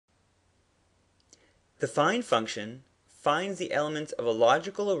The find function finds the elements of a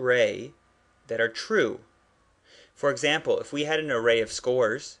logical array that are true. For example, if we had an array of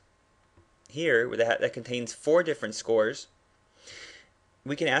scores here that contains 4 different scores,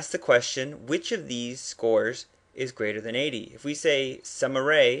 we can ask the question, which of these scores is greater than 80? If we say some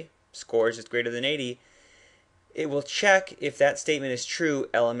array scores is greater than 80, it will check if that statement is true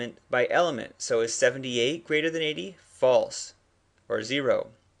element by element. So is 78 greater than 80? False, or 0.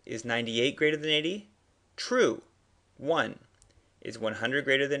 Is 98 greater than 80? True, 1. Is 100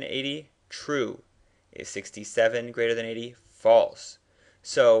 greater than 80? True. Is 67 greater than 80? False.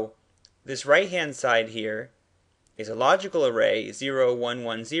 So this right-hand side here is a logical array, 0, 1,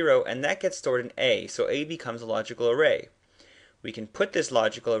 1, 0, and that gets stored in A. So A becomes a logical array. We can put this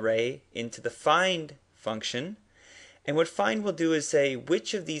logical array into the find function, and what find will do is say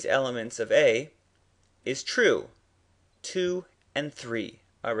which of these elements of A is true. 2 and 3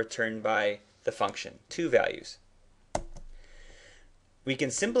 are returned by the function, 2 values. We can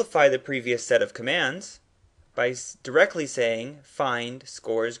simplify the previous set of commands by directly saying find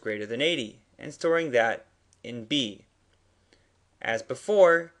scores greater than 80 and storing that in B. As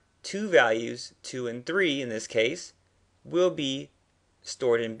before, 2 values, 2 and 3 in this case, will be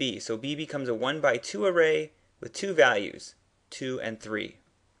stored in B. So B becomes a 1 by 2 array with 2 values, 2 and 3.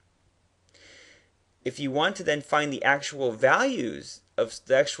 If you want to then find the actual values of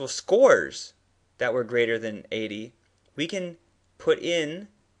the actual scores that were greater than 80, we can put in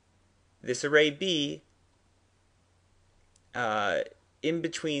this array B in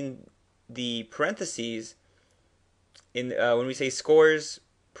between the parentheses when we say scores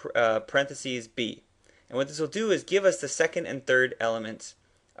parentheses B. And what this will do is give us the second and third elements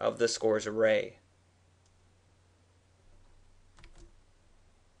of the scores array.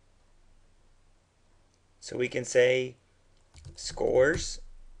 So we can say scores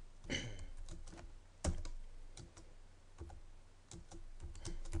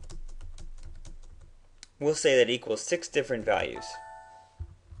we'll say that equals 6 different values.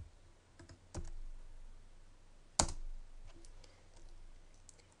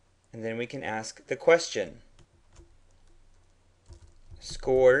 And then we can ask the question,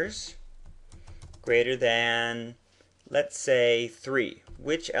 scores greater than, let's say, 3.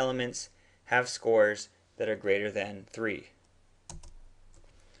 Which elements have scores that are greater than 3?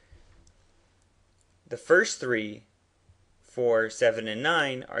 The first 3, 4, 7, and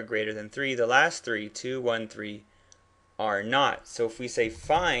 9 are greater than 3. The last 3, 2, 1, 3, are not. So if we say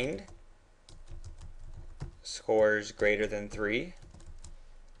find scores greater than 3,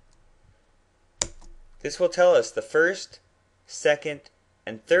 this will tell us the first, second,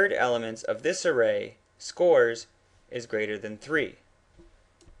 and third elements of this array, scores, is greater than 3.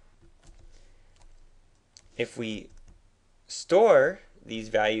 If we store these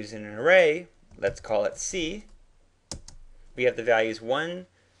values in an array, let's call it C, we have the values 1,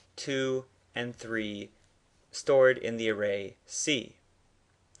 2, and 3 stored in the array C.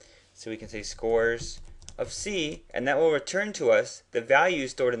 So we can say scores of C, and that will return to us the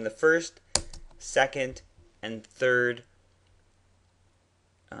values stored in the first, second, and third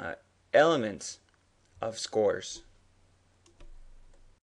elements of scores.